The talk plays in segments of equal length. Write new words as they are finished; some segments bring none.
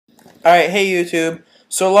Alright, hey YouTube.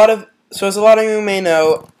 As a lot of you may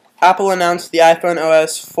know, Apple announced the iPhone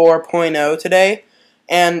OS 4.0 today,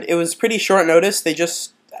 and it was pretty short notice. They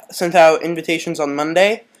just sent out invitations on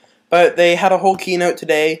Monday, but they had a whole keynote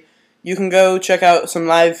today. You can go check out some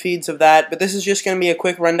live feeds of that, but this is just going to be a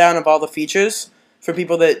quick rundown of all the features for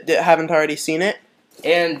people that haven't already seen it.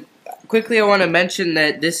 And quickly, I want to mention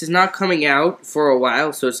that this is not coming out for a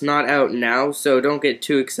while, so it's not out now, so don't get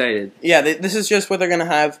too excited. Yeah, this is just what they're going to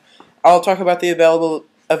have. I'll talk about the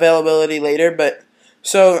availability later, but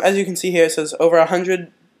so as you can see here, it says over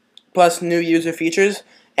 100 plus new user features,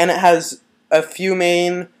 and it has a few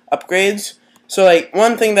main upgrades. So like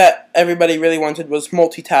one thing that everybody really wanted was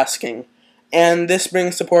multitasking, and this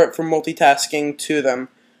brings support for multitasking to them.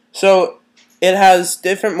 So it has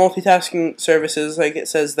different multitasking services, like it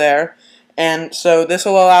says there, and so this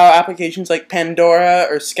will allow applications like Pandora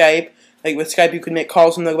or Skype. Like with Skype, you could make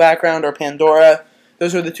calls in the background, or Pandora.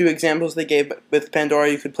 Those are the two examples they gave. With Pandora,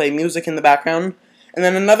 you could play music in the background. And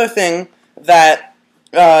then another thing that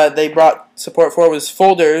they brought support for was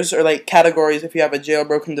folders, or like categories if you have a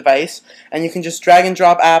jailbroken device. And you can just drag and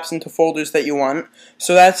drop apps into folders that you want.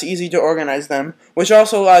 So that's easy to organize them, which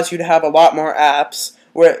also allows you to have a lot more apps,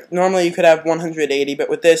 where normally you could have 180, but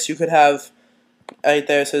with this you could have, right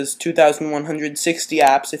there it says 2,160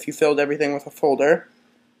 apps if you filled everything with a folder.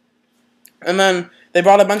 And then they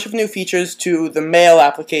brought a bunch of new features to the Mail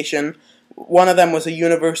application. One of them was a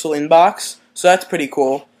universal inbox, so that's pretty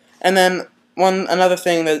cool. And then another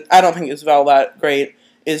thing that I don't think is all that great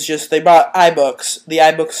is just they brought iBooks, the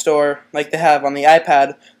iBook store like they have on the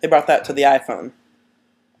iPad. They brought that to the iPhone.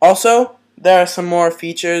 Also, there are some more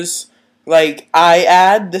features like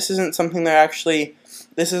iAd. This isn't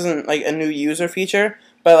like a new user feature,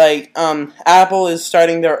 but like Apple is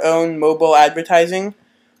starting their own mobile advertising.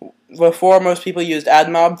 Before, most people used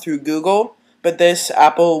AdMob through Google, but this,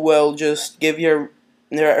 Apple will just give your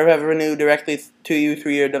revenue directly to you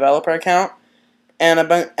through your developer account. And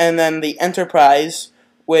then the Enterprise,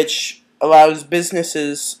 which gives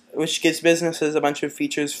businesses a bunch of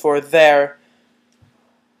features for their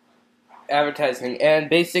advertising. And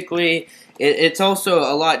basically, it's also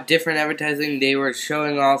a lot different advertising. They were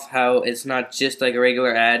showing off how it's not just like a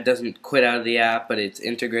regular ad, doesn't quit out of the app, but it's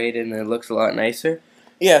integrated and it looks a lot nicer.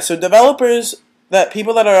 Yeah, so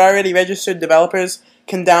people that are already registered developers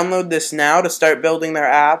can download this now to start building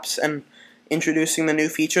their apps and introducing the new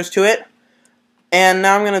features to it. And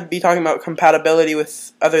now I'm going to be talking about compatibility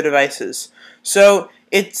with other devices. So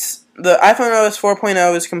the iPhone OS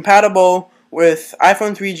 4.0 is compatible with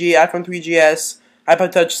iPhone 3G, iPhone 3GS,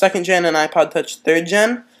 iPod Touch 2nd Gen, and iPod Touch 3rd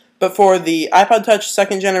Gen. But for the iPod Touch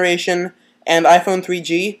 2nd generation and iPhone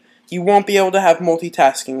 3G, you won't be able to have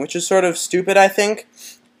multitasking, which is sort of stupid, I think,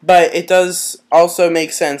 but it does also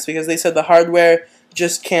make sense because they said the hardware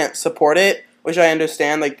just can't support it, which I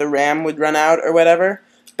understand, like the RAM would run out or whatever,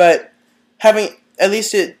 but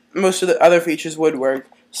most of the other features would work.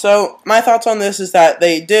 So my thoughts on this is that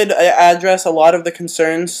they did address a lot of the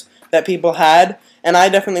concerns that people had, and I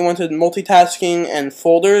definitely wanted multitasking and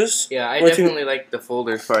folders. Yeah, I definitely like the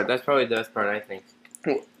folders part. That's probably the best part, I think.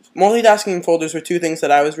 Multitasking and folders were two things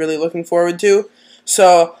that I was really looking forward to.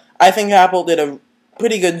 So I think Apple did a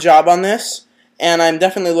pretty good job on this, and I'm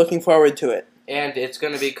definitely looking forward to it. And it's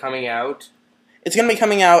going to be coming out? It's going to be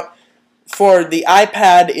coming out for the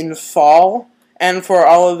iPad in fall, and for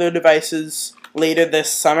all of their devices later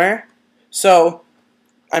this summer. So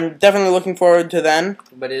I'm definitely looking forward to then.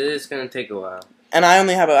 But it is going to take a while. And I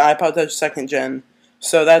only have an iPod Touch 2nd Gen,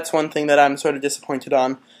 so that's one thing that I'm sort of disappointed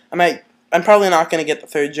on. I'm probably not going to get the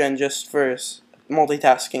 3rd Gen just for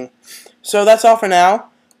multitasking. So that's all for now,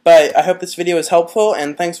 but I hope this video is helpful,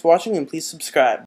 and thanks for watching, and please subscribe.